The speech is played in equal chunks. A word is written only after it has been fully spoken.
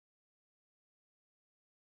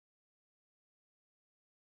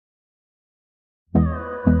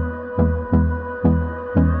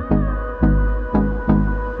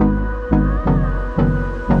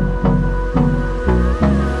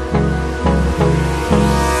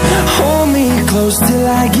close till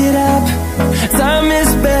I get up. Time is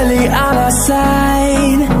barely on our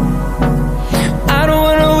side. I don't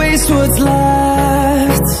wanna waste what's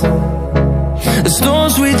left. The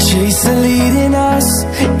storms we chase are leading us,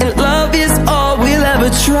 and love is all we'll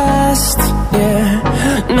ever trust. Yeah,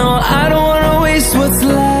 no, I don't wanna waste what's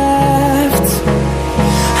left.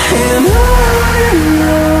 And on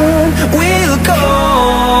we'll go,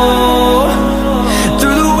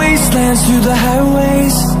 through the wastelands, through the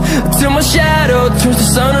highways, till my shadow turns to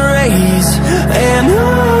sun rays. And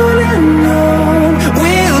on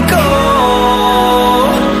we'll go,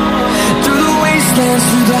 through the wastelands,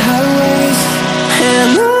 through the highways,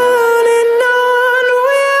 and on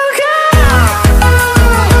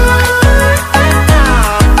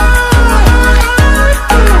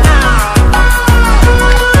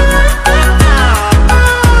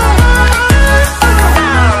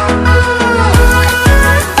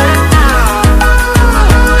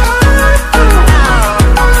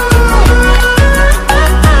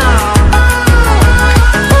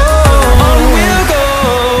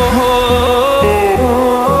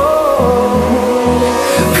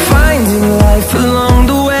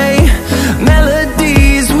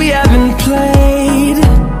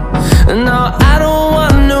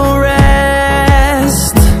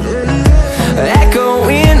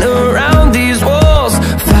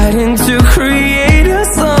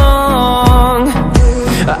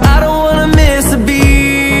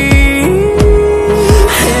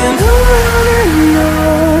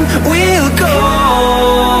we'll go.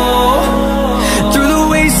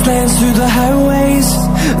 Through the highways,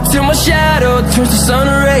 till my shadow turns to sun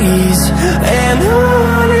rays. And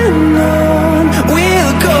on